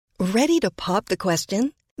Ready to pop the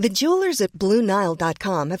question? The jewelers at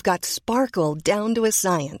BlueNile.com have got sparkle down to a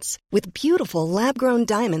science with beautiful lab-grown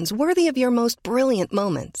diamonds worthy of your most brilliant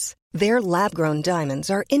moments. Their lab-grown diamonds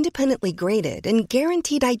are independently graded and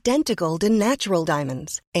guaranteed identical to natural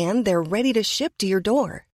diamonds, and they're ready to ship to your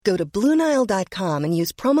door. Go to BlueNile.com and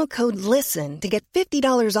use promo code LISTEN to get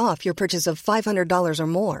 $50 off your purchase of $500 or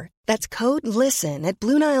more. That's code LISTEN at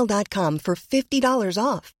BlueNile.com for $50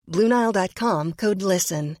 off. BlueNile.com, code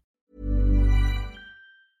LISTEN.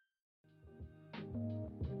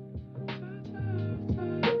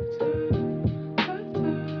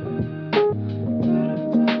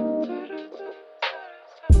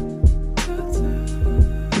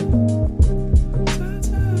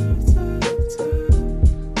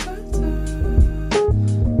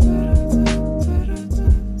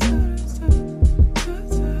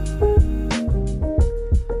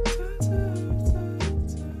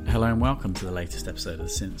 Hello and welcome to the latest episode of the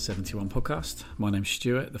Since 71 podcast. My name's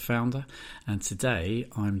Stuart, the founder, and today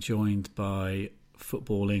I'm joined by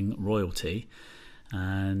footballing royalty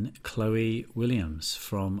and Chloe Williams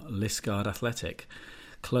from Liskeard Athletic.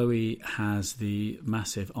 Chloe has the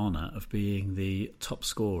massive honour of being the top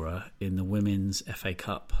scorer in the Women's FA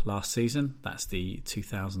Cup last season. That's the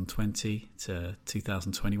 2020 to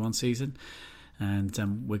 2021 season.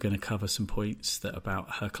 And we're going to cover some points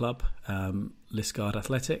about her club, Liskeard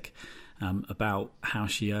Athletic, about how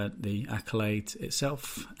she earned the accolade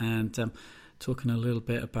itself, and talking a little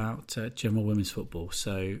bit about general women's football.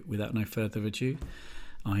 So without no further ado,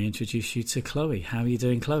 I introduce you to Chloe. How are you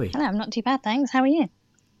doing, Chloe? Hello, I'm not too bad, thanks. How are you?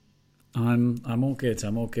 I'm all good.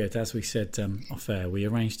 I'm all good. As we said off air, we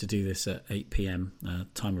arranged to do this at 8 p.m.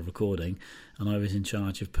 Time of recording, and I was in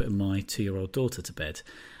charge of putting my 2-year-old daughter to bed.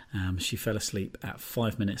 She fell asleep at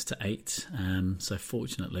 5 minutes to 8, so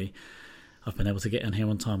fortunately I've been able to get in here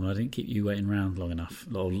on time, and I didn't keep you waiting around long enough,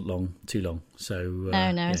 too long. So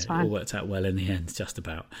it's fine. It all worked out well in the end, just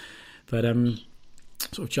about. But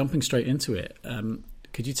sort of jumping straight into it,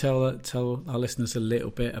 could you tell our listeners a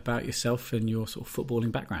little bit about yourself and your sort of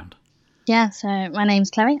footballing background? Yeah, so my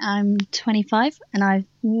name's Chloe. I'm 25, and I've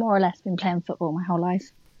more or less been playing football my whole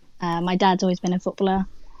life. My dad's always been a footballer.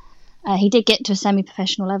 He did get to a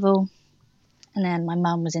semi-professional level, and then my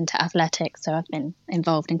mum was into athletics, so I've been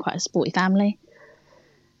involved in quite a sporty family.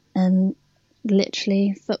 And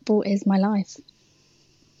literally, football is my life.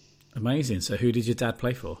 Amazing. So who did your dad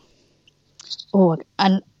play for? Oh,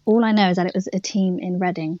 and all I know is that it was a team in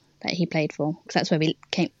Reading that he played for, because that's where we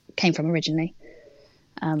came from originally.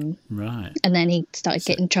 Right. And then he started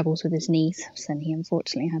getting troubles with his knees, so then he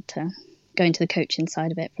unfortunately had to go into the coaching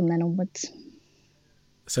side of it from then onwards.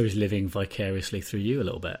 So he's living vicariously through you a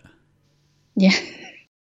little bit. Yeah.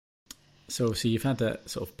 So obviously you've had that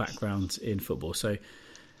sort of background in football. So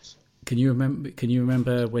can you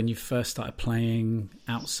remember when you first started playing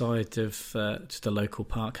outside of just a local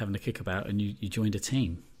park, having a kickabout, and you joined a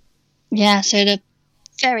team? Yeah. So the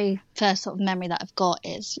very first sort of memory that I've got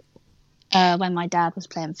is when my dad was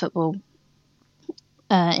playing football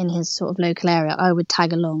in his sort of local area. I would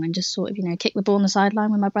tag along and just sort of, kick the ball on the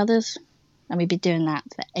sideline with my brothers. And we'd be doing that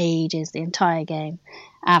for ages, the entire game.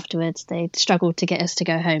 Afterwards, they'd struggled to get us to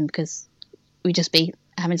go home because we'd just be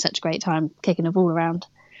having such a great time kicking the ball around.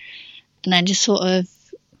 And then just sort of,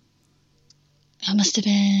 I must have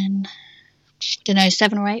been,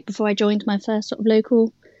 7 or 8 before I joined my first sort of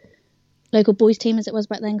local boys team, as it was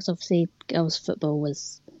back then, because obviously girls football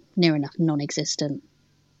was near enough non-existent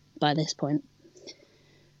by this point.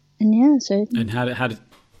 And yeah, so. And how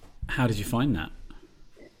did you find that?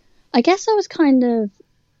 I guess I was kind of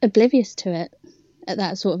oblivious to it at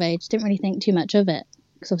that sort of age. Didn't really think too much of it,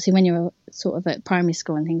 because obviously when you're sort of at primary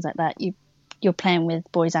school and things like that, you're playing with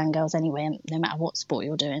boys and girls anyway, and no matter what sport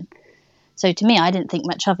you're doing. So to me, I didn't think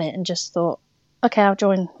much of it and just thought, okay, I'll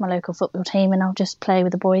join my local football team and I'll just play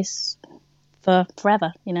with the boys for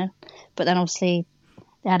forever, But then obviously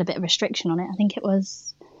they had a bit of restriction on it. I think it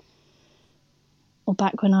was, or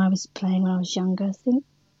back when I was playing when I was younger, I think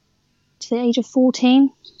to the age of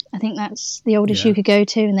 14. I think that's the oldest you could go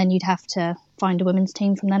to, and then you'd have to find a women's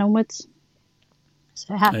team from then onwards.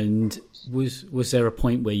 So and was there a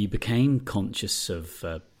point where you became conscious of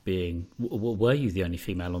being? Were you the only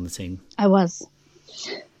female on the team? I was.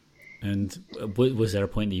 And was there a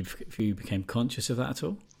point that you became conscious of that at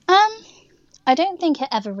all? I don't think it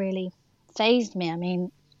ever really fazed me. I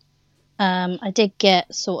mean, I did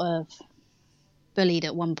get sort of bullied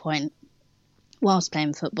at one point whilst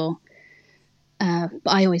playing football.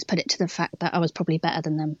 But I always put it to the fact that I was probably better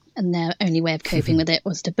than them, and their only way of coping with it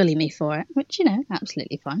was to bully me for it, which,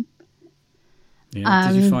 absolutely fine.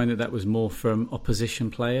 Yeah. Did you find that was more from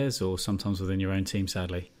opposition players or sometimes within your own team,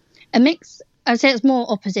 sadly? A mix. I would say it's more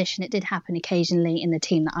opposition. It did happen occasionally in the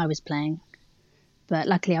team that I was playing. But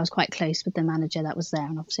luckily I was quite close with the manager that was there.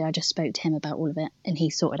 And obviously I just spoke to him about all of it and he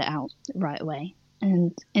sorted it out right away.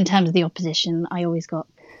 And in terms of the opposition, I always got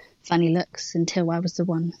funny looks until I was the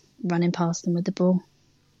one running past them with the ball,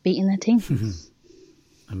 beating their team.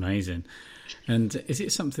 Amazing. And is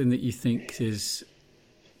it something that you think has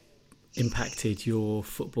impacted your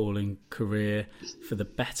footballing career for the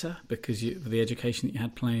better because of the education that you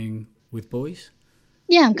had playing with boys?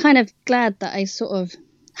 Yeah, I'm kind of glad that I sort of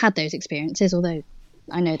had those experiences, although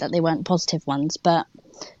I know that they weren't positive ones, but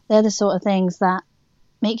they're the sort of things that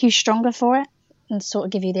make you stronger for it and sort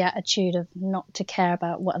of give you the attitude of not to care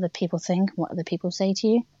about what other people think, what other people say to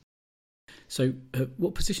you. So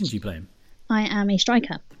what position do you play in? I am a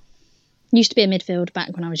striker. Used to be a midfield back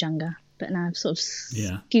when I was younger, but now I've sort of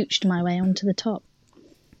scooched my way onto the top.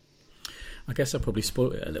 I guess I probably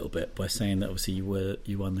spoiled it a little bit by saying that obviously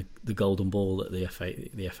you won the golden ball at the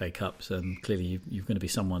FA Cups, and clearly you're going to be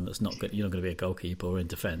someone that's not good. You're not going to be a goalkeeper or in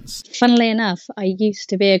defence. Funnily enough, I used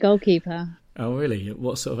to be a goalkeeper. Oh really?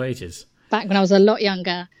 What sort of ages? Back when I was a lot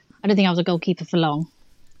younger. I don't think I was a goalkeeper for long,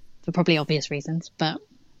 for probably obvious reasons. But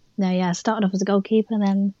no, yeah, I started off as a goalkeeper,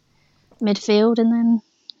 then midfield, and then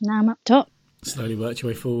now I'm up top. Slowly worked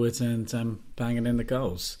your way forwards and banging in the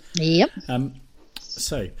goals. Yep.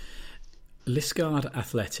 So, Liskeard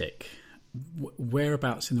Athletic,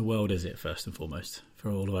 whereabouts in the world is it, first and foremost, for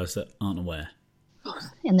all of us that aren't aware?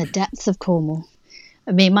 In the depths of Cornwall.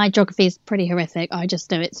 I mean, my geography is pretty horrific. I just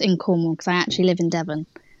know it's in Cornwall because I actually live in Devon.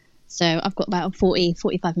 So I've got about a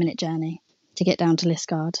 45-minute journey to get down to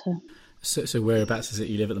Liskeard. So whereabouts is it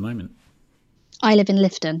you live at the moment? I live in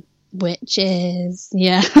Lifton, which is,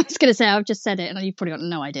 I was going to say, I've just said it and you've probably got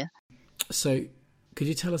no idea. So could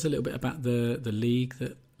you tell us a little bit about the league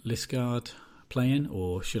that Liskeard play in,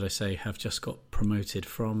 or should I say have just got promoted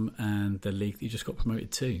from, and the league that you just got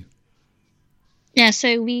promoted to? Yeah, so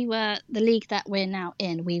the league that we're now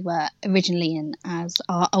in, we were originally in as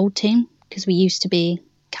our old team because we used to be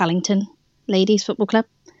Callington Ladies Football Club,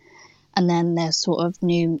 and then there's sort of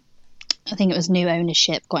new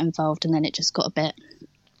ownership got involved, and then it just got a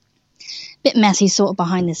bit messy sort of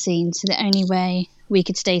behind the scenes. So the only way we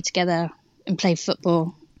could stay together and play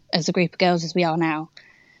football as a group of girls as we are now,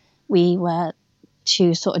 we were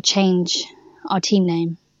to sort of change our team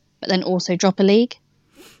name, but then also drop a league,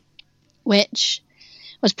 which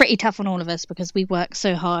was pretty tough on all of us because we worked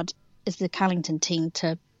so hard as the Callington team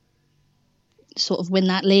to sort of win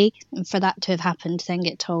that league, and for that to have happened, then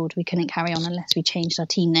get told we couldn't carry on unless we changed our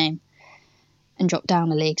team name and dropped down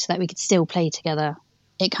a league so that we could still play together.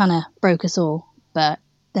 It kind of broke us all, but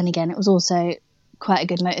then again, it was also quite a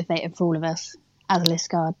good motivator for all of us as a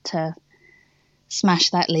Liskeard to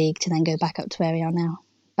smash that league to then go back up to where we are now,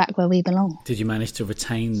 back where we belong. Did you manage to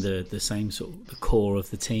retain the same sort of the core of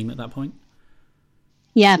the team at that point?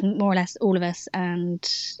 Yeah, more or less all of us, and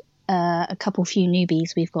a few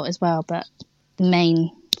newbies we've got as well, but the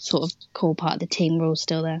main sort of core part of the team were all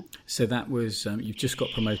still there. So that was, you've just got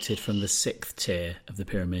promoted from the 6th tier of the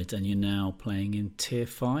pyramid and you're now playing in tier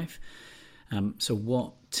 5. So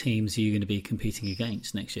what teams are you going to be competing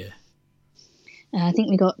against next year? I think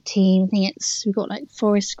we've got like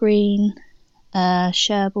Forest Green,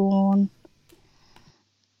 Sherborne,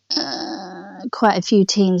 quite a few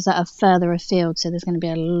teams that are further afield, so there's going to be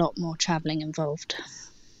a lot more travelling involved.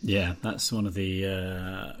 Yeah, that's one of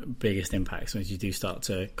the biggest impacts when you do start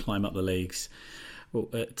to climb up the leagues. Well,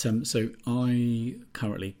 so I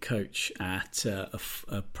currently coach at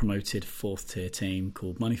a promoted 4th tier team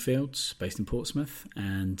called Moneyfields, based in Portsmouth,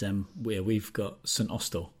 and we've got St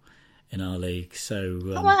Austell in our league. So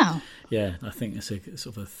wow. Yeah, I think it's a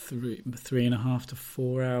sort of a 3.5 to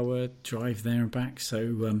 4 hour drive there and back.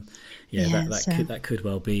 So that could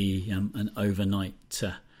well be an overnight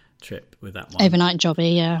trip with that one. Overnight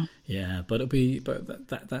jobby, yeah. Yeah, but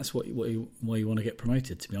that's why you want to get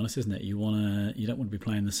promoted, to be honest, isn't it? You don't want to be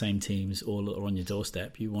playing the same teams all that are on your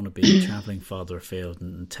doorstep. You want to be travelling farther afield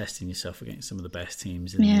and testing yourself against some of the best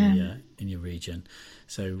teams in your region.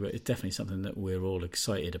 So it's definitely something that we're all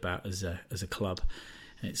excited about as a club.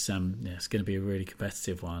 It's it's going to be a really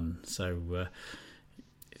competitive one. So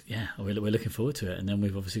we're looking forward to it. And then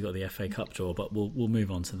we've obviously got the FA Cup draw, but we'll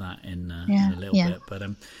move on to that in a little bit. But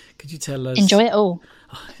could you tell us? Enjoy it all.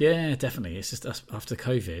 Yeah, definitely. It's just us after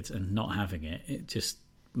COVID and not having it. It just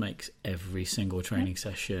makes every single training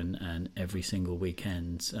session and every single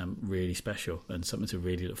weekend really special and something to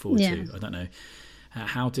really look forward to. I don't know.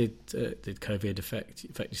 How did COVID affect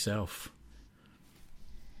yourself?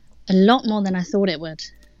 A lot more than I thought it would.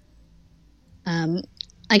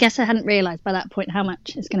 I guess I hadn't realised by that point how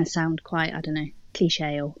much it's going to sound quite, I don't know,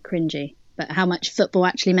 cliche or cringy, but how much football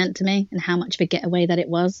actually meant to me and how much of a getaway that it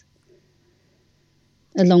was,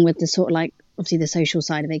 along with the sort of like, obviously the social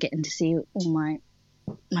side of it, getting to see all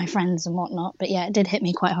my friends and whatnot. But yeah, it did hit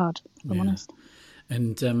me quite hard, if I'm honest.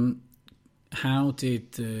 And how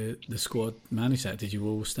did the squad manage that? Did you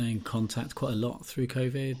all stay in contact quite a lot through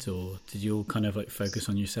COVID, or did you all kind of like focus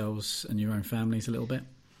on yourselves and your own families a little bit?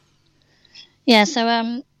 Yeah,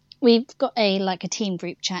 so we've got a team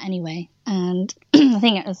group chat anyway, and I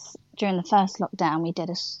think it was during the first lockdown we did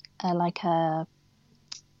a sort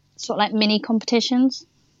of like mini competitions,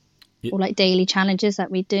 or like daily challenges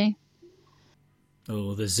that we do.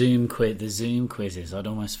 Oh, the Zoom quizzes. I'd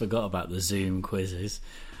almost forgot about the Zoom quizzes.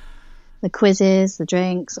 The quizzes, the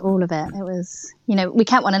drinks, all of it. It was, we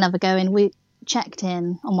kept one another going. We checked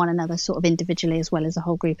in on one another sort of individually as well as a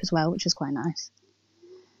whole group as well, which was quite nice.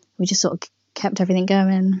 We just sort of kept everything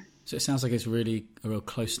going. So it sounds like it's really a real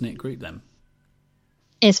close-knit group then.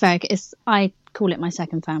 I call it my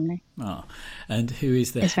second family. Oh, and who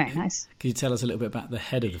is the... It's very nice. Can you tell us a little bit about the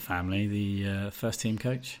head of the family, the first team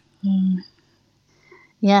coach?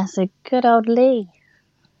 Yeah, so good old Lee.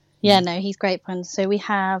 Yeah, no, he's great fun. So we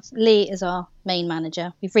have Lee as our main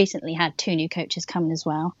manager. We've recently had 2 new coaches coming as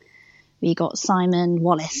well. We got Simon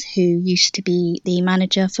Wallace, who used to be the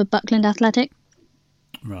manager for Buckland Athletic.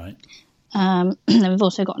 Right. And then we've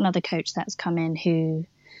also got another coach that's come in who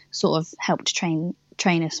sort of helped train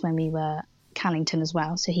us when we were Callington as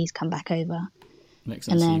well. So he's come back over.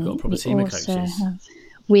 Excellent. So you've got a proper team of coaches.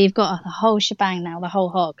 We've got the whole shebang now, the whole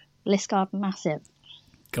hog. Liskeard massive.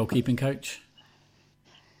 Goalkeeping coach?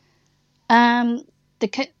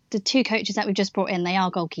 The 2 coaches that we've just brought in, they are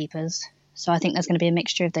goalkeepers. So I think there's going to be a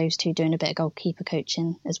mixture of those 2 doing a bit of goalkeeper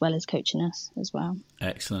coaching as well as coaching us as well.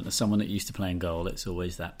 Excellent. As someone that used to play in goal, it's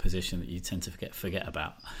always that position that you tend to forget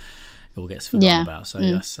about. It all gets forgotten about. So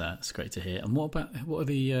that's great to hear. And what are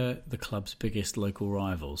the club's biggest local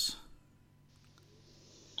rivals?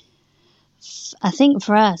 I think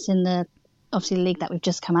for us in the league that we've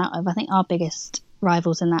just come out of, I think our biggest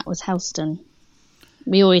rivals in that was Helston.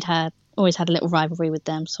 We always had a little rivalry with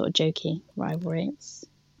them, sort of jokey rivalry. It's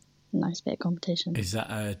a nice bit of competition. Is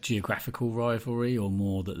that a geographical rivalry or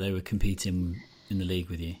more that they were competing in the league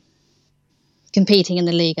with you? Competing in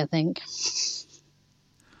the league, I think.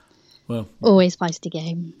 Well, always feisty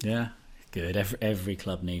game. Yeah, good. Every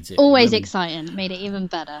club needs it. Always exciting. Made it even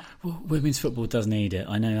better. Well, women's football does need it.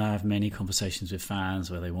 I know I have many conversations with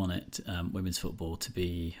fans where they want it, women's football to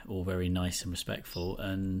be all very nice and respectful,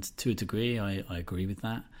 and to a degree I agree with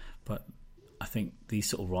that. But I think these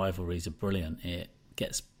sort of rivalries are brilliant. It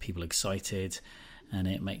gets people excited, and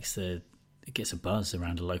it gets a buzz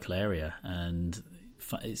around a local area, and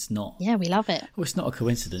it's not... Yeah, we love it. Well, it's not a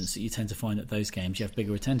coincidence that you tend to find at those games you have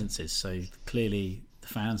bigger attendances, so clearly the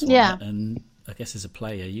fans want it, and I guess as a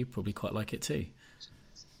player you probably quite like it too.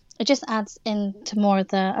 It just adds into more of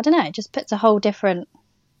the... I don't know, it just puts a whole different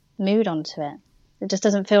mood onto it. It just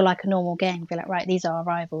doesn't feel like a normal game. Feel like, right, these are our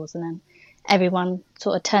rivals, and then everyone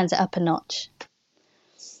sort of turns it up a notch.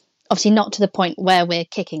 Obviously not to the point where we're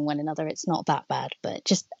kicking one another, it's not that bad, but it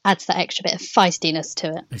just adds that extra bit of feistiness to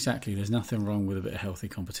it. Exactly, there's nothing wrong with a bit of healthy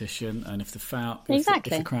competition, and if the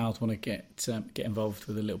crowd want to get involved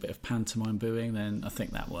with a little bit of pantomime booing, then I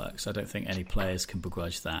think that works. I don't think any players can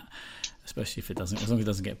begrudge that, especially if it doesn't, as long as it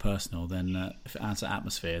doesn't get personal, then if it adds an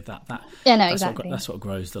atmosphere, that's what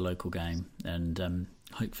grows the local game, and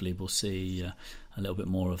hopefully we'll see a little bit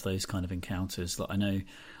more of those kind of encounters. Like, I know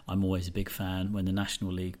I'm always a big fan when the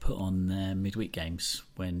National League put on their midweek games,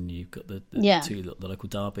 when you've got the local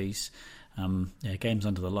derbies, games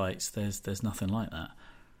under the lights. There's nothing like that.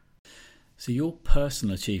 So your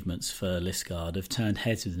personal achievements for Liskeard have turned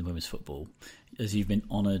heads within women's football, as you've been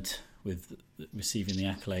honoured with receiving the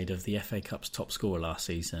accolade of the FA Cup's top scorer last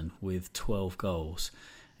season with 12 goals,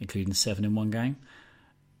 including 7 in one game.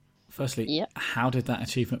 Firstly, How did that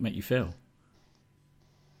achievement make you feel?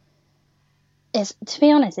 To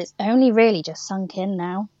be honest, it's only really just sunk in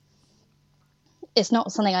now. It's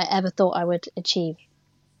not something I ever thought I would achieve,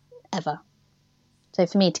 ever. So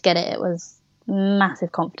for me to get it, it was a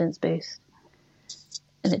massive confidence boost.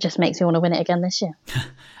 And it just makes me want to win it again this year.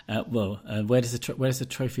 Where does the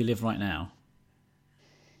trophy live right now?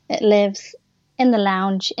 It lives in the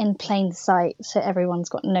lounge in plain sight, so everyone's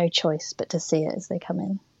got no choice but to see it as they come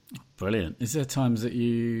in. Brilliant. Is there times that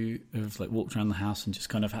you have walked around the house and just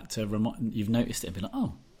kind of had to you've noticed it and been like,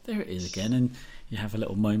 oh, there it is again, and you have a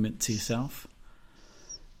little moment to yourself?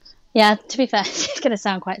 Yeah, to be fair, it's going to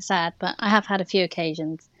sound quite sad, but I have had a few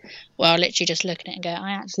occasions where I literally just look at it and go,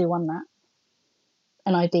 I actually won that.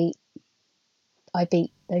 And I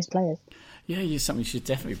beat those players. Yeah, it's something you should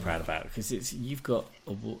definitely be proud about, because you've got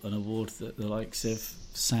an award that the likes of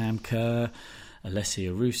Sam Kerr,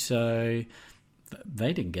 Alessia Russo,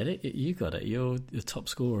 they didn't get it. You got it. You're the top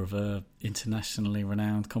scorer of a internationally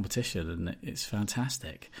renowned competition, and it's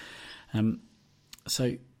fantastic.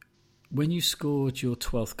 So when you scored your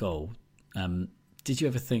 12th goal, did you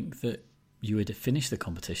ever think that you would finish the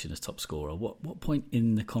competition as top scorer? What point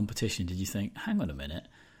in the competition did you think, hang on a minute,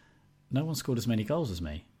 no one scored as many goals as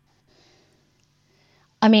me?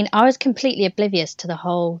 I mean, I was completely oblivious to the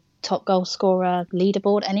whole top goal scorer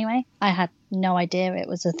leaderboard anyway. I had no idea it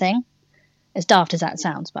was a thing. As daft as that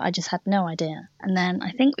sounds, but I just had no idea. And then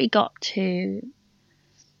I think it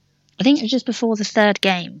was just before the third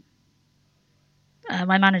game.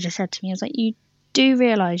 My manager said to me, he was like, you do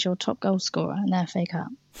realise you're top goal scorer in the FA Cup?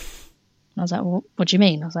 And I was like, well, what do you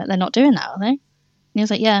mean? I was like, they're not doing that, are they? And he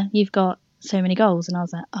was like, yeah, you've got so many goals. And I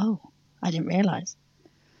was like, oh, I didn't realise.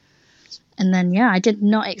 And then, yeah, I did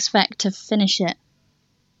not expect to finish it.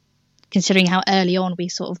 Considering how early on we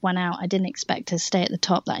sort of went out, I didn't expect to stay at the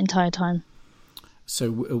top that entire time. So,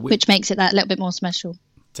 which makes it that little bit more special.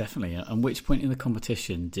 Definitely. And which point in the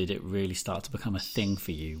competition did it really start to become a thing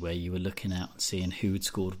for you, where you were looking out and seeing who had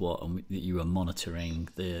scored what, and that you were monitoring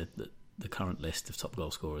the current list of top goal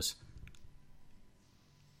scorers?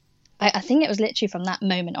 I think it was literally from that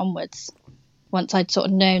moment onwards. Once I'd sort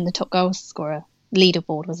of known the top goal scorer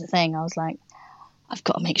leaderboard was a thing, I was like, I've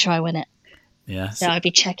got to make sure I win it. Yeah. So I'd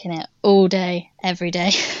be checking it all day, every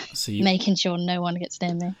day, so making sure no one gets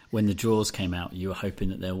near me. When the draws came out, you were hoping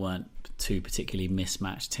that there weren't two particularly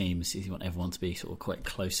mismatched teams. You want everyone to be sort of quite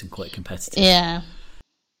close and quite competitive. Yeah.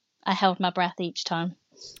 I held my breath each time.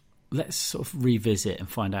 Let's sort of revisit and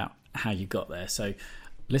find out how you got there. So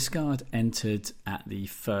Liskeard entered at the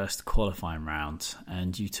first qualifying round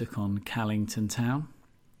and you took on Callington Town.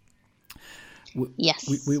 Yes.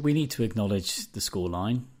 We need to acknowledge the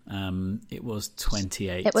scoreline. It was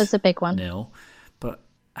 28. It was a big one. 0. But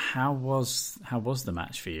how was the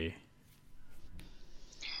match for you?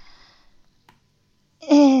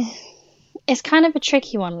 It's kind of a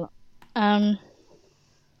tricky one. I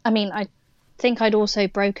mean, I think I'd also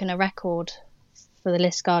broken a record for the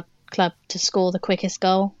Liskeard club to score the quickest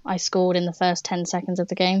goal. I scored in the first 10 seconds of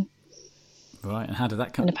the game. Right, and how did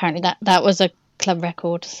that come? And apparently that was a club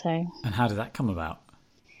record. So. And how did that come about?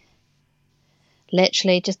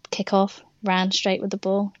 Literally just kick off, ran straight with the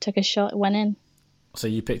ball, took a shot, went in. So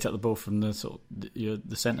you picked up the ball from the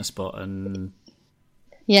the centre spot and...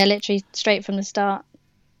 Yeah, literally straight from the start,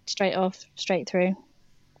 straight off, straight through.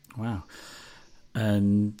 Wow.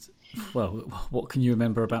 And, well, what can you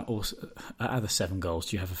remember about other 7 goals?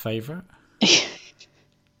 Do you have a favourite?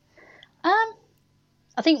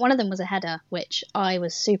 I think one of them was a header, which I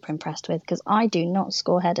was super impressed with because I do not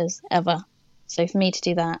score headers ever. So for me to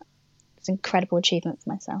do that, it's an incredible achievement for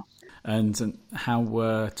myself. And how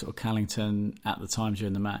were sort of Callington at the time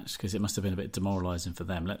during the match? Because it must have been a bit demoralising for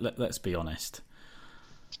them. Let's be honest.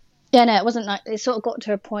 Yeah, no, it wasn't like it sort of got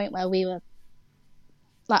to a point where we were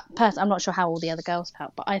like, I'm not sure how all the other girls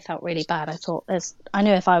felt, but I felt really bad. I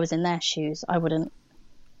knew if I was in their shoes,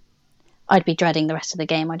 I'd be dreading the rest of the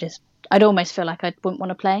game. I'd almost feel like I wouldn't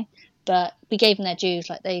want to play, but we gave them their dues.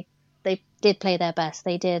 Like they did play their best.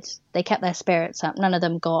 They kept their spirits up. None of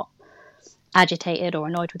them got agitated or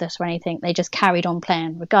annoyed with us or anything. They just carried on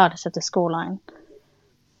playing regardless of the scoreline.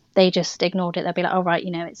 They just ignored it. They'd be like, all right,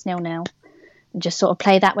 it's 0-0. And just sort of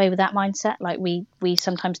play that way with that mindset like we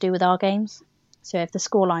sometimes do with our games. So if the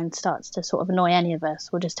scoreline starts to sort of annoy any of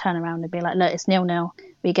us, we'll just turn around and be like, look, it's 0-0.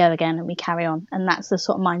 We go again and we carry on. And that's the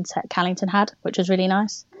sort of mindset Callington had, which was really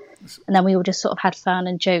nice. And then we all just sort of had fun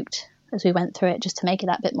and joked as we went through it just to make it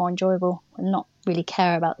that bit more enjoyable and not really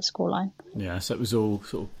care about the scoreline. Yeah, so it was all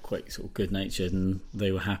sort of quite sort of good-natured and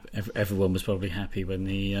they were happy. Everyone was probably happy when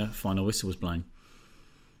the final whistle was blown.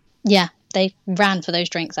 Yeah, they ran for those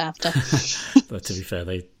drinks after. But to be fair,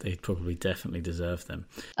 they probably definitely deserved them.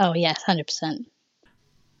 Oh, yes, 100%.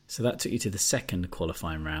 So that took you to the second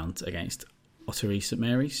qualifying round against Ottery St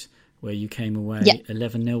Mary's, where you came away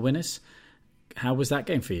 11-0 winners. How was that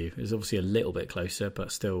game for you? It was obviously a little bit closer,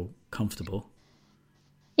 but still comfortable.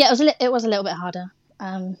 Yeah, it was a little bit harder.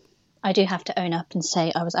 I do have to own up and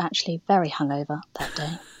say I was actually very hungover that day.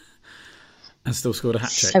 And still scored a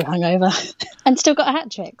hat-trick. So hungover. And still got a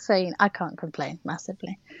hat-trick. So I can't complain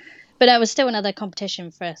massively. But it was still another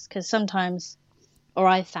competition for us because sometimes, or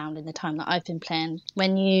I've found in the time that I've been playing,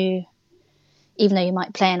 even though you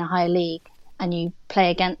might play in a higher league and you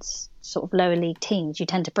play against sort of lower league teams, you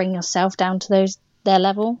tend to bring yourself down to their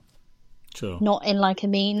level. Sure. Not in like a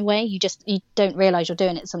mean way. You don't realise you're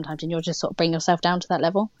doing it sometimes and you'll just sort of bring yourself down to that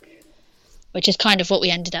level, which is kind of what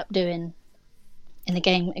we ended up doing in the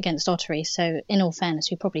game against Ottery. So in all fairness,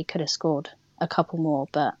 we probably could have scored a couple more,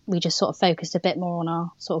 but we just sort of focused a bit more on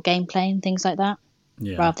our sort of gameplay and things like that,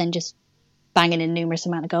 rather than just banging in numerous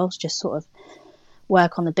amount of goals. Just sort of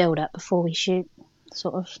work on the build up before we shoot,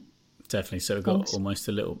 sort of. Definitely. So it got almost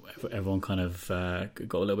a little. Everyone kind of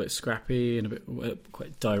got a little bit scrappy and a bit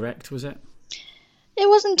quite direct. Was it? It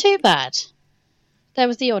wasn't too bad. There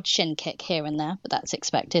was the odd shin kick here and there, but that's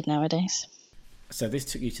expected nowadays. So this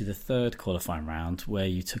took you to the third qualifying round, where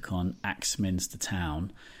you took on Axminster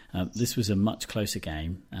Town. This was a much closer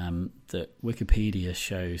game that Wikipedia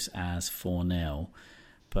shows as 4-0.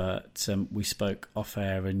 But we spoke off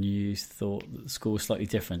air and you thought that the score was slightly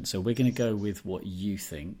different. So we're going to go with what you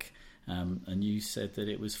think. And you said that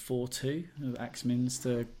it was 4-2,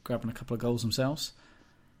 Axminster grabbing a couple of goals themselves.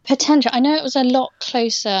 Potential. I know it was a lot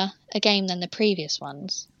closer a game than the previous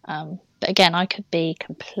ones. But again, I could be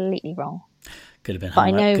completely wrong. Could have been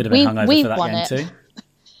hungover for that game too.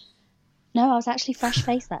 No, I was actually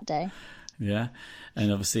fresh-faced that day. Yeah.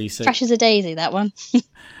 And obviously... fresh as a daisy, that one.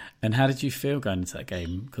 And how did you feel going into that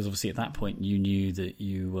game? Because obviously at that point you knew that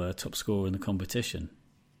you were top scorer in the competition.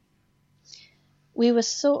 We were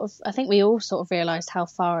I think we all sort of realised how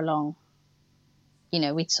far along,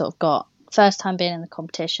 we'd sort of got. First time being in the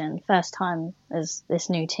competition, first time as this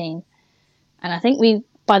new team. And I think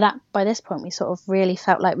by this point, we sort of really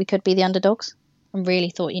felt like we could be the underdogs and really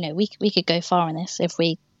thought, we could go far in this if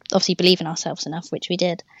we obviously believe in ourselves enough, which we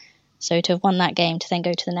did. So to have won that game, to then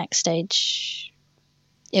go to the next stage,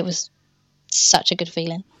 it was such a good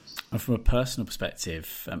feeling. And from a personal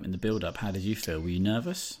perspective, in the build-up, how did you feel? Were you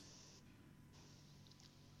nervous?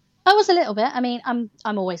 I was a little bit. I mean, I'm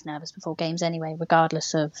always nervous before games anyway,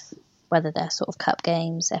 regardless of whether they're sort of cup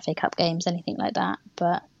games, FA Cup games, anything like that.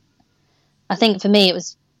 But I think for me, it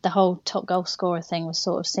was the whole top goal scorer thing was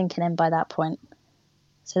sort of sinking in by that point.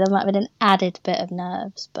 So there might have been an added bit of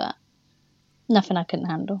nerves, but nothing I couldn't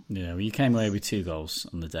handle. Yeah, well, you came away with 2 goals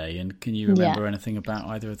on the day. And can you remember anything about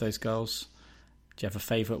either of those goals? Do you have a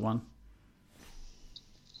favourite one?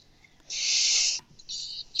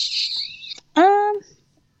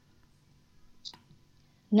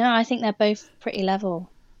 No, I think they're both pretty level.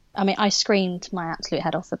 I mean, I screamed my absolute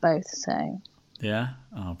head off for both, so... Yeah?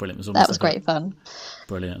 Oh, brilliant. That was great fun.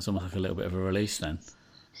 Brilliant. It's almost like a little bit of a release then.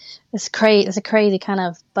 It's a crazy kind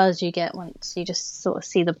of buzz you get once you just sort of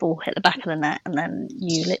see the ball hit the back of the net and then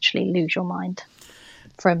you literally lose your mind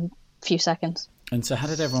for a few seconds. And so how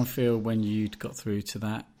did everyone feel when you'd got through to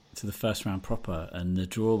the first round proper and the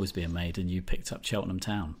draw was being made and you picked up Cheltenham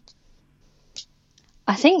Town?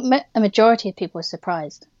 I think a majority of people were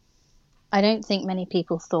surprised. I don't think many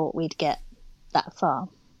people thought we'd get that far.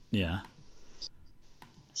 Yeah.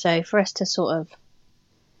 So for us to sort of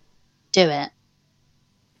do it,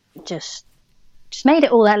 just made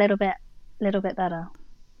it all that little bit better.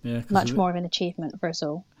 Yeah, much more of an achievement for us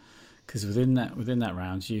all. Because within that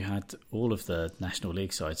round, you had all of the National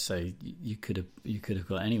League sides, so you could have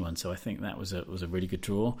got anyone. So I think that was a really good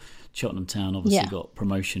draw. Cheltenham Town obviously got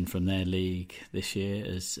promotion from their league this year,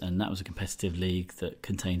 and that was a competitive league that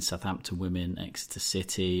contained Southampton Women, Exeter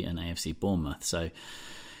City, and AFC Bournemouth. So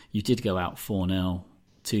you did go out 4-0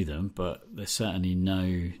 to them, but there's certainly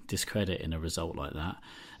no discredit in a result like that.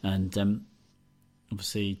 And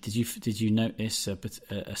obviously, did you notice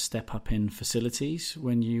a step up in facilities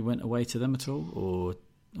when you went away to them at all,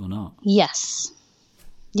 or not? Yes,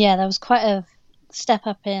 yeah, there was quite a step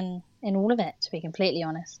up in all of it. To be completely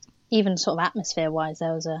honest, even sort of atmosphere wise,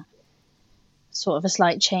 there was a sort of a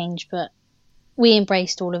slight change, but we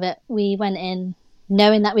embraced all of it. We went in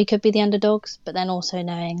knowing that we could be the underdogs, but then also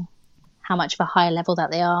knowing how much of a high level that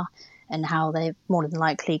they are, and how they've more than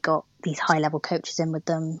likely got these high level coaches in with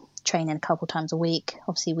them, training a couple times a week.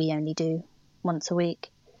 Obviously we only do once a week,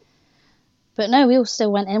 but no, we all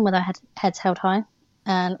still went in with our heads held high,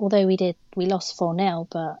 and although we lost 4-0,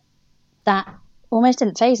 but that almost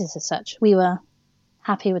didn't faze us as such. We were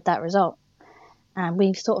happy with that result, and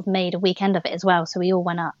we sort of made a weekend of it as well. So we all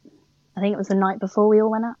went up, I think it was the night before we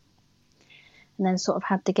all went up, and then sort of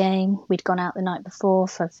had the game. We'd gone out the night before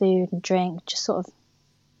for food and drink, just sort of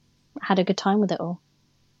had a good time with it all.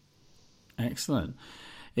 Excellent.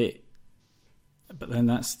 But then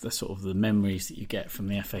that's the sort of the memories that you get from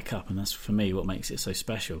the FA Cup, and that's for me what makes it so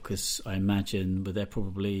special, because I imagine were there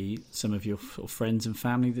probably some of your sort of friends and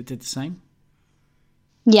family that did the same?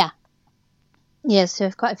 Yeah, so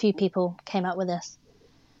quite a few people came up with us.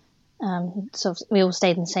 So we all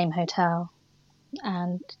stayed in the same hotel,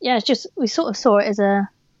 and yeah, it's just we sort of saw it as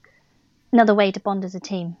another way to bond as a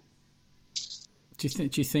team. Do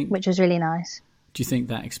you think? Which was really nice. Do you think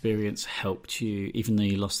that experience helped you, even though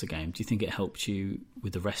you lost the game, do you think it helped you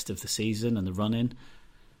with the rest of the season and the run-in?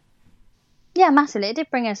 Yeah, massively. It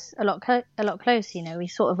did bring us a lot closer. You know, we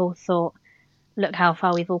sort of all thought, look how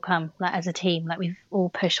far we've all come, like as a team. Like we've all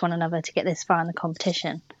pushed one another to get this far in the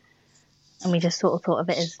competition, and we just sort of thought of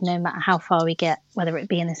it as no matter how far we get, whether it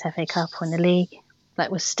be in this FA Cup or in the league,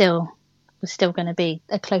 like we're still going to be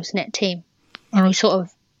a close knit team, and we sort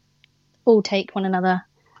of all take one another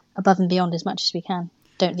above and beyond as much as we can.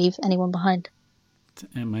 Don't leave anyone behind.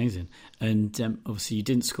 Amazing. And obviously you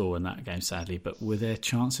didn't score in that game, sadly, but were there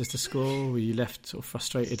chances to score? Were you left sort of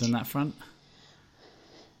frustrated on that front?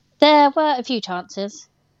 There were a few chances.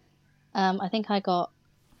 I think I got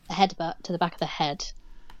a headbutt to the back of the head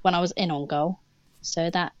when I was in on goal, so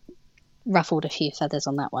that ruffled a few feathers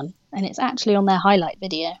on that one. And it's actually on their highlight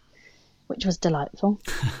video, which was delightful.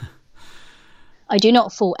 I do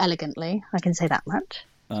not fall elegantly, I can say that much.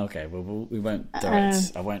 Okay, well, we won't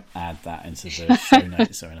I won't add that into the show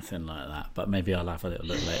notes or anything like that, but maybe I'll have a little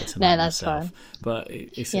look later tonight. No, that's myself. fine. But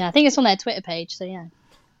I think it's on their Twitter page, so yeah.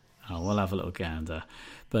 Oh, we'll have a little gander.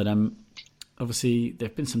 But obviously there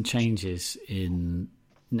have been some changes in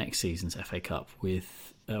next season's FA Cup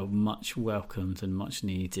with a much welcomed and much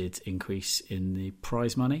needed increase in the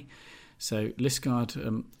prize money. So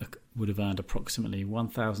Liskeard would have earned approximately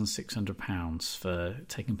 £1,600 for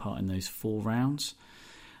taking part in those 4 rounds.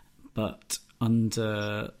 But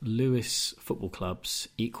under Lewes Football Club's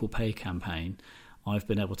equal pay campaign, I've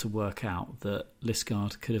been able to work out that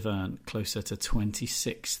Liskeard could have earned closer to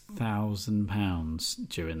 £26,000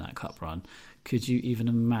 during that cup run. Could you even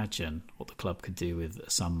imagine what the club could do with a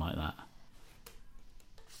sum like that?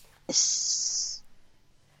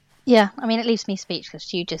 Yeah, I mean, it leaves me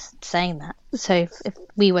speechless, you just saying that. So if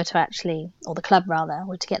we were to actually, or the club rather,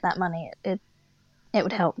 were to get that money, it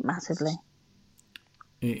would help massively.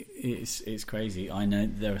 It's crazy. I know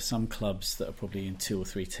there are some clubs that are probably in 2 or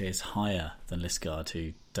 3 tiers higher than Liskeard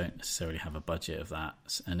who don't necessarily have a budget of that,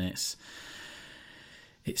 and it's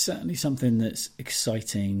certainly something that's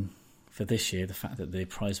exciting for this year. The fact that the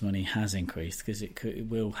prize money has increased, because it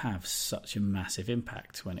will have such a massive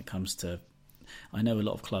impact when it comes to. I know a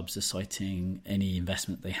lot of clubs are citing any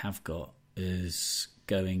investment they have got as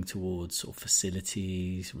going towards sort of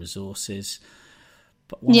facilities, resources.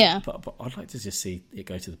 But I'd like to just see it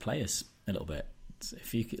go to the players a little bit.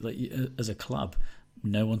 If you could, as a club,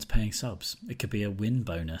 no one's paying subs. It could be a win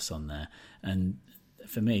bonus on there, and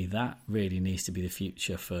for me, that really needs to be the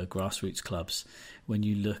future for grassroots clubs. When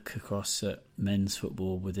you look across at men's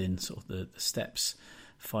football within sort of the steps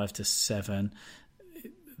 5 to 7,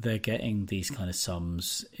 they're getting these kind of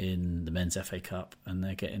sums in the men's FA Cup, and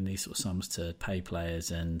they're getting these sort of sums to pay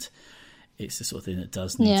players, and it's the sort of thing that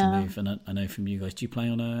does need to move. And I know from you guys, do you play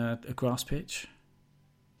on a grass pitch?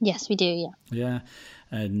 Yes, we do, yeah. Yeah,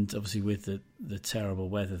 and obviously with the terrible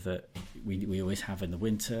weather that we always have in the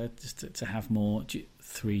winter, just to have more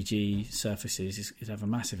 3G surfaces is have a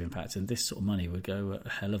massive impact, and this sort of money would go a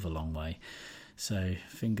hell of a long way. So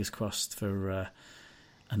fingers crossed for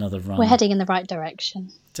another run. We're heading in the right direction.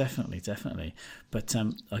 Definitely. But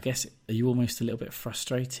I guess, are you almost a little bit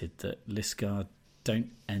frustrated that Liskeard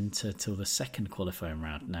don't enter till the second qualifying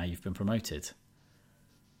round now you've been promoted?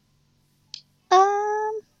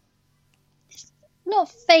 It's not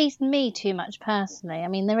fazed me too much personally. I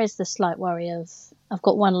mean, there is the slight worry of I've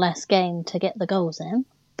got one less game to get the goals in,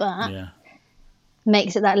 but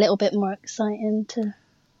makes it that little bit more exciting to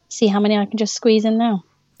see how many I can just squeeze in now.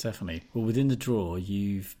 Definitely. Well, within the draw,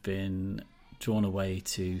 you've been drawn away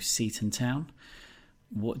to Seaton Town.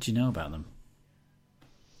 What do you know about them?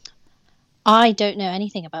 I don't know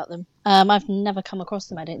anything about them. I've never come across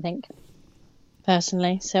them, I don't think,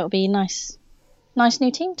 personally. So it'll be a nice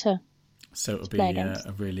new team to. So it'll be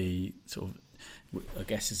a really sort of, I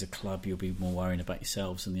guess, as a club, you'll be more worrying about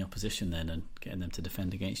yourselves and the opposition then, and getting them to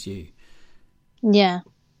defend against you. Yeah.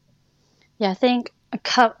 I think I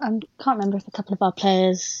can't remember if a couple of our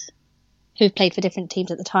players who've played for different teams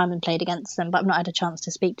at the time and played against them, but I've not had a chance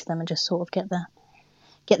to speak to them and just sort of get the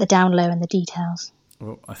down low and the details.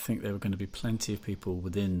 Well, I think there are going to be plenty of people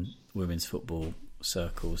within women's football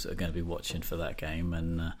circles that are going to be watching for that game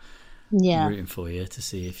and rooting for you to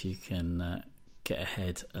see if you can get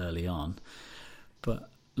ahead early on. But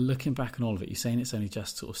looking back on all of it, you're saying it's only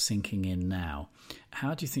just sort of sinking in now.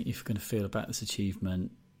 How do you think you're going to feel about this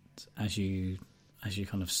achievement as you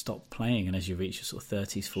kind of stop playing and as you reach your sort of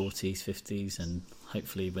 30s, 40s, 50s, and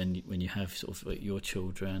hopefully when you have sort of your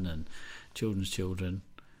children and children's children?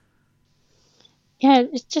 Yeah, I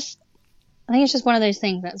think it's just one of those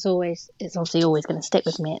things it's obviously always going to stick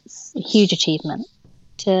with me. It's a huge achievement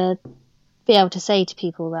to be able to say to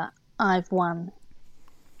people that I've won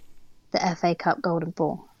the FA Cup Golden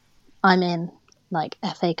Ball. I'm in, like,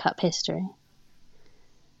 FA Cup history.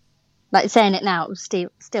 Like, saying it now, it would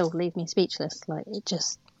still leave me speechless. Like, it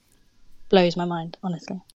just blows my mind,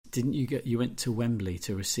 honestly. Didn't you went to Wembley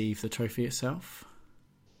to receive the trophy itself?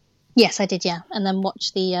 Yes, I did, yeah. And then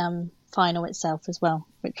watch the final itself as well,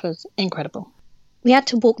 which was incredible. We had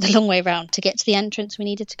to walk the long way round to get to the entrance we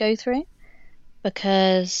needed to go through,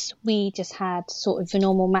 because we just had sort of the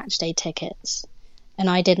normal match day tickets, and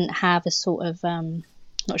I didn't have a sort of,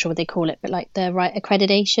 not sure what they call it, but like the right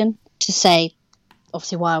accreditation to say,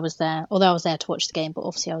 obviously, why I was there. Although I was there to watch the game, but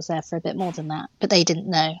obviously I was there for a bit more than that. But they didn't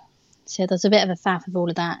know. So there's a bit of a faff of all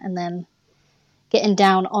of that. And then getting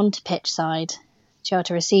down onto pitch side to be able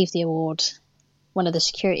to receive the award, one of the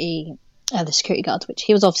security guards, which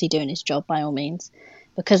he was obviously doing his job by all means,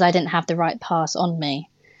 because I didn't have the right pass on me,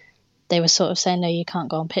 they were sort of saying, no, you can't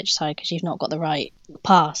go on pitch side because you've not got the right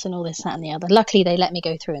pass and all this, that and the other. Luckily, they let me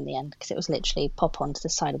go through in the end, because it was literally pop onto the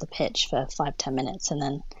side of the pitch for 5-10 minutes and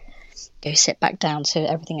then go sit back down so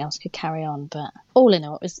everything else could carry on. But all in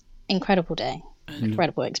all, it was an incredible day,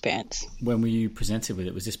 incredible experience. When were you presented with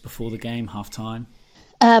it? Was this before the game, half-time?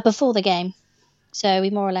 Before the game. So we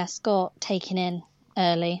more or less got taken in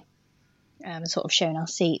early, sort of shown our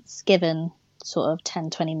seats, given sort of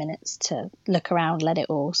 10-20 minutes to look around, let it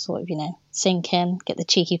all sort of, sink in, get the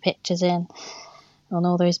cheeky pictures in on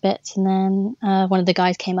all those bits. And then one of the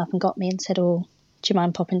guys came up and got me and said, oh, do you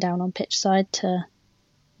mind popping down on pitch side to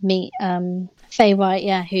meet Faye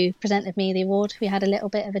White, who presented me the award. We had a little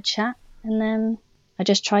bit of a chat, and then I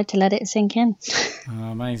just tried to let it sink in.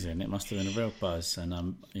 Amazing. It must have been a real buzz, and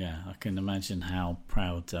I can imagine how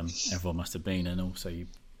proud everyone must have been, and also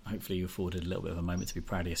hopefully you afforded a little bit of a moment to be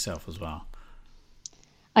proud of yourself as well.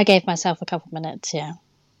 I gave myself a couple of minutes, yeah.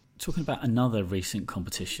 Talking about another recent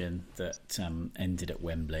competition that ended at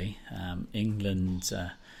Wembley, England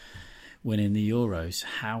winning the Euros.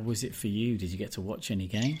 How was it for you? Did you get to watch any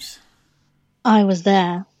games? I was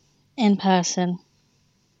there in person,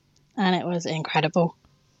 and it was incredible.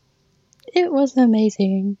 It was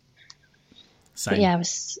amazing. Same. But yeah, it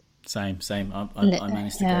was... Same. I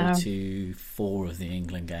managed to go to 4 of the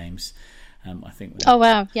England games. I think. Oh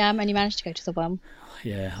wow! Yeah, I only managed to go to the one.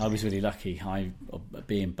 Yeah, I was really lucky.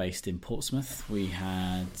 Being based in Portsmouth, we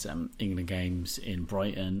had England games in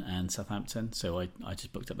Brighton and Southampton. So I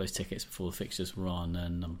just booked up those tickets before the fixtures were on,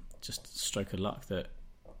 and just a stroke of luck that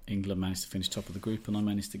England managed to finish top of the group, and I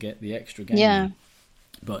managed to get the extra game. Yeah.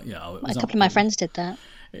 But yeah, a couple of my friends did that.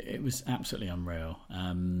 It was absolutely unreal.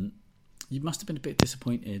 You must have been a bit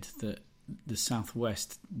disappointed that the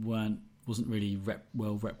Southwest wasn't really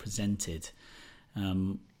well represented.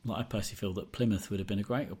 I personally feel that Plymouth would have been a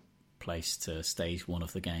great place to stage one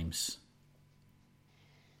of the games.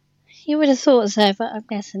 You would have thought so, but I'm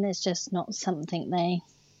guessing it's just not something they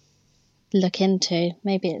look into.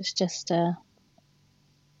 Maybe it's just a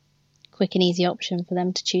quick and easy option for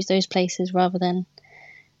them to choose those places rather than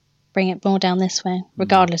bring it more down this way,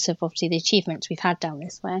 regardless of obviously the achievements we've had down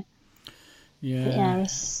this way. Yeah. But yeah,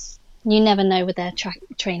 you never know with their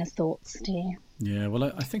train of thoughts, do you? Yeah, well,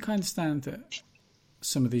 I think I understand that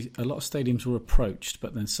a lot of stadiums were approached,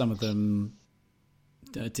 but then some of them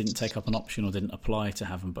didn't take up an option or didn't apply to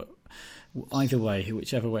have them. But either way,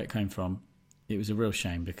 whichever way it came from, it was a real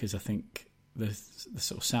shame, because I think the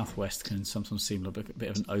sort of Southwest can sometimes seem a bit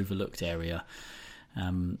of an overlooked area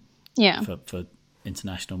for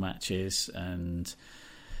international matches, and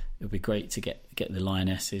it would be great to get the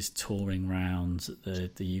Lionesses touring around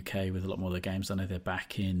the UK with a lot more of the games. I know they're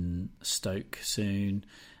back in Stoke soon.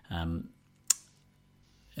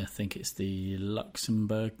 I think it's the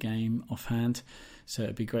Luxembourg game offhand. So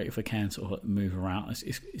it'd be great if we can sort of move around.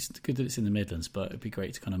 It's good that it's in the Midlands, but it'd be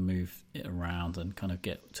great to kind of move it around and kind of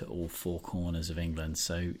get to all 4 corners of England,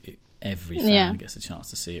 so every fan gets a chance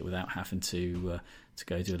to see it without having to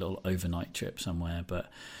go do a little overnight trip somewhere. But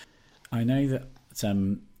I know that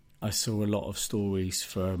I saw a lot of stories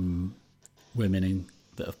from women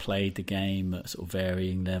that have played the game at sort of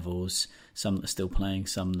varying levels, some that are still playing,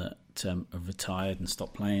 some that have retired and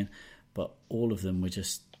stopped playing, but all of them were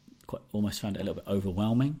just almost found it a little bit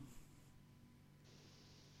overwhelming.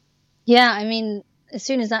 Yeah, I mean, as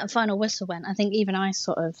soon as that final whistle went, I think even I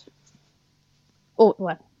sort of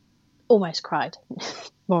almost cried,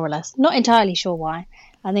 more or less. Not entirely sure why.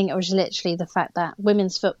 I think it was literally the fact that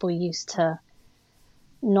women's football used to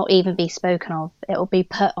not even be spoken of. It will be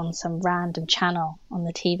put on some random channel on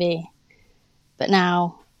the TV. But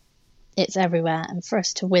now it's everywhere. And for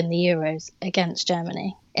us to win the Euros against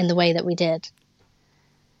Germany in the way that we did,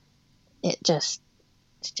 it's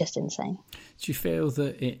just insane. Do you feel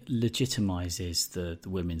that it legitimises the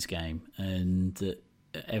women's game, and that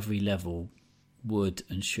at every level would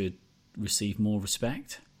and should receive more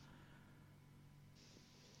respect.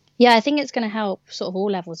 Yeah, I think it's going to help sort of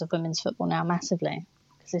all levels of women's football now massively,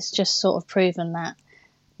 because it's just sort of proven that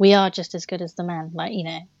we are just as good as the men. Like, you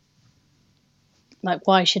know, like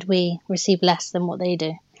why should we receive less than what they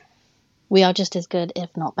do? We are just as good,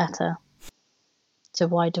 if not better. So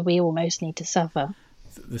why do we almost need to suffer?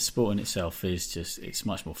 The sport in itself is just, it's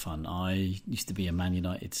much more fun. I used to be a Man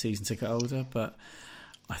United season ticket holder, but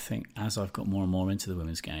I think as I've got more and more into the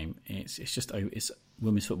women's game, it's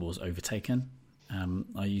women's football's overtaken.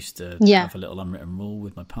 I used to have a little unwritten rule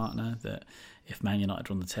with my partner that if Man United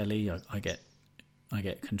are on the telly, I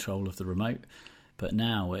get control of the remote. But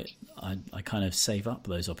now I kind of save up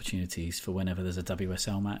those opportunities for whenever there's a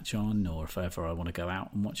WSL match on, or if ever I want to go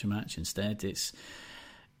out and watch a match instead. It's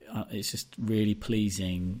just really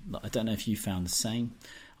pleasing. I don't know if you found the same.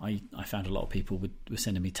 I found a lot of people were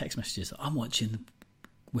sending me text messages. I'm watching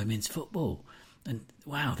women's football, and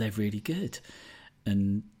wow, they're really good.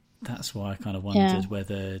 And that's why I kind of wondered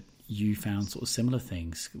whether you found sort of similar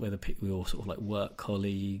things, whether we all sort of like work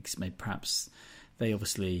colleagues, maybe perhaps they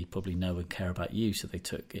obviously probably know and care about you, so they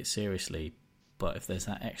took it seriously. But if there's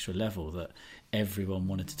that extra level that everyone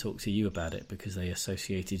wanted to talk to you about it because they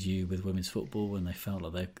associated you with women's football and they felt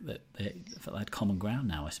like they had common ground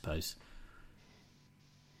now, I suppose.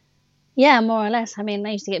 Yeah, more or less. I mean,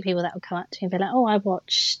 I used to get people that would come up to me and be like, "Oh, I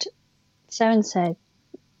watched so-and-so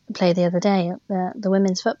play the other day at the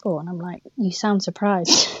women's football," and I'm like, "You sound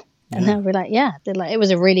surprised." And they'll be like, "Yeah," they're like, "It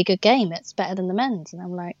was a really good game. It's better than the men's." And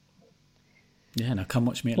I'm like, "Yeah, now come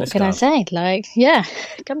watch me at what Liskeard." Can I say? Like, yeah,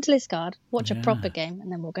 come to Liskeard, watch a proper game,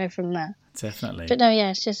 and then we'll go from there. Definitely. But no,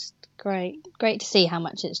 yeah, it's just great to see how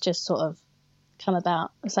much it's just sort of come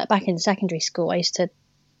about. It's like back in secondary school, I used to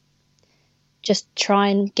just try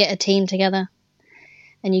and get a team together.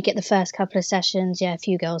 And you get the first couple of sessions, a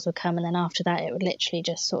few girls would come, and then after that it would literally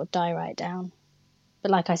just sort of die right down.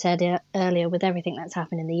 But like I said earlier, with everything that's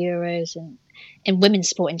happened in the Euros and in women's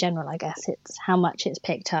sport in general, I guess, it's how much it's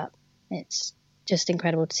picked up. It's just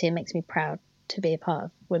incredible to see. It makes me proud to be a part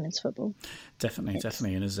of women's football.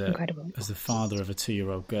 Definitely. And as the father of a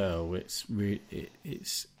 2-year-old girl,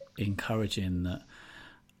 it's encouraging that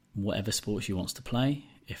whatever sport she wants to play,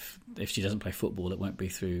 if she doesn't play football, it won't be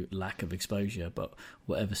through lack of exposure, but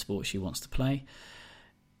whatever sport she wants to play,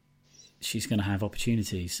 she's going to have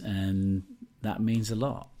opportunities, and that means a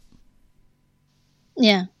lot.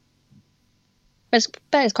 Yeah. But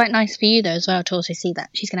it's quite nice for you, though, as well, to also see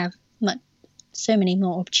that she's going to have so many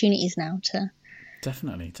more opportunities now to...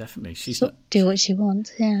 Definitely. She's do what she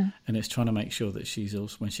wants, yeah. And it's trying to make sure that she's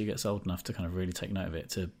also, when she gets old enough to kind of really take note of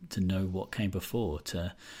it, to know what came before.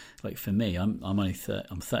 To, like for me, I'm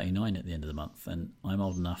 39 at the end of the month, and I'm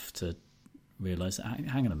old enough to realise that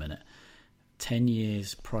hang on a minute, 10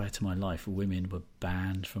 years prior to my life, women were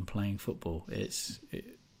banned from playing football. It's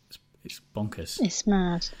bonkers. It's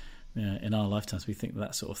mad. Yeah, in our lifetimes, we think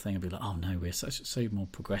that sort of thing would be like, oh no, we're so more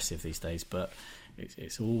progressive these days, but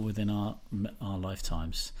it's all within our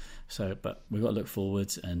lifetimes. So, but we've got to look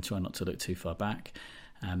forwards and try not to look too far back.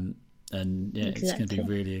 And yeah, exactly. It's going to be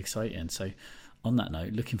really exciting. So, on that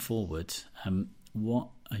note, looking forward, what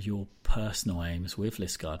are your personal aims with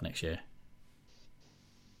Liskeard next year?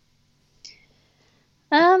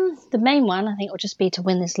 The main one, I think, will just be to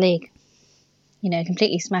win this league. You know,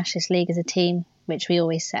 completely smash this league as a team, which we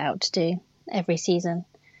always set out to do every season.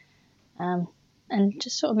 And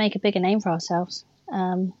just sort of make a bigger name for ourselves.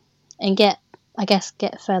 And get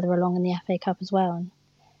further along in the FA Cup as well, and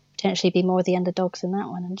potentially be more of the underdogs in that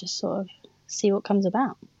one, and just sort of see what comes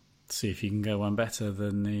about. See if you can go one better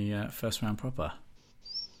than the first round proper.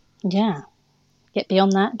 Yeah. Get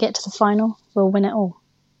beyond that, get to the final, we'll win it all.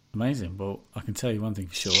 Amazing. Well, I can tell you one thing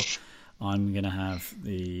for sure. I'm going to have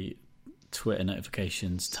the Twitter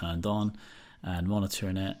notifications turned on and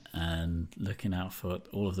monitoring it and looking out for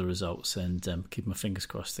all of the results, and keep my fingers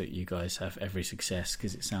crossed that you guys have every success,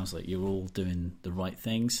 because it sounds like you're all doing the right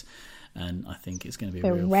things, and I think it's going to be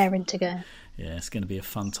We're raring to go. Yeah, it's going to be a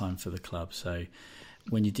fun time for the club. So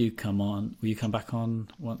when you do come on, will you come back on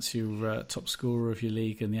once you're top scorer of your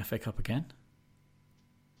league and the FA Cup again?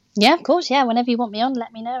 Yeah, of course. Yeah, whenever you want me on,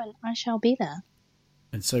 let me know and I shall be there.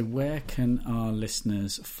 And so where can our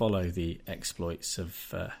listeners follow the exploits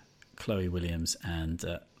of Chloe Williams and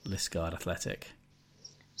Liskeard Athletic?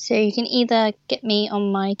 So you can either get me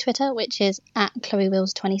on my Twitter, which is at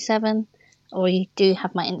ChloeWills27, or you do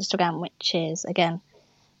have my Instagram, which is, again,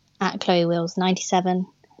 at ChloeWills97. And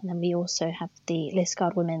then we also have the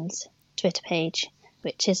Liskeard Women's Twitter page,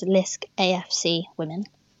 which is Lisk AFC Women.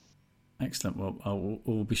 Excellent. Well,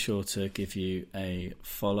 we'll be sure to give you a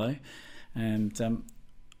follow. And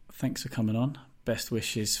thanks for coming on. Best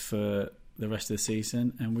wishes for the rest of the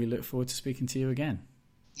season, and we look forward to speaking to you again.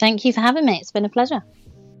 Thank you for having me. It's been a pleasure.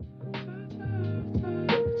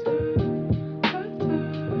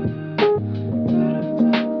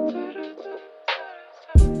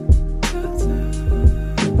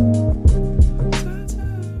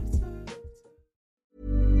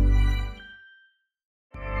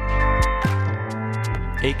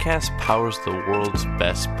 Acast powers the world's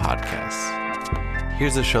best podcasts.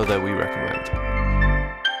 Here's a show that we recommend.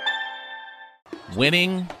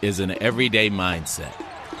 Winning is an everyday mindset,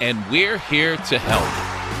 and we're here to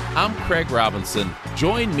help. I'm Craig Robinson.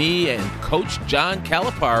 Join me and Coach John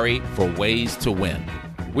Calipari for Ways to Win.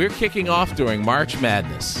 We're kicking off during March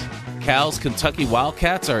Madness. Cal's Kentucky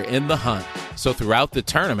Wildcats are in the hunt. So throughout the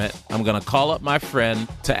tournament, I'm going to call up my friend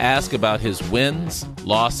to ask about his wins,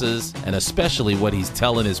 losses, and especially what he's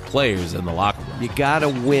telling his players in the locker room. You gotta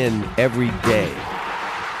win every day.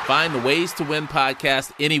 Find the Ways to Win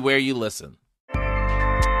podcast anywhere you listen.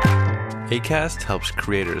 Acast helps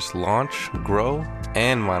creators launch, grow,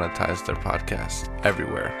 and monetize their podcasts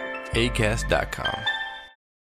everywhere. Acast.com.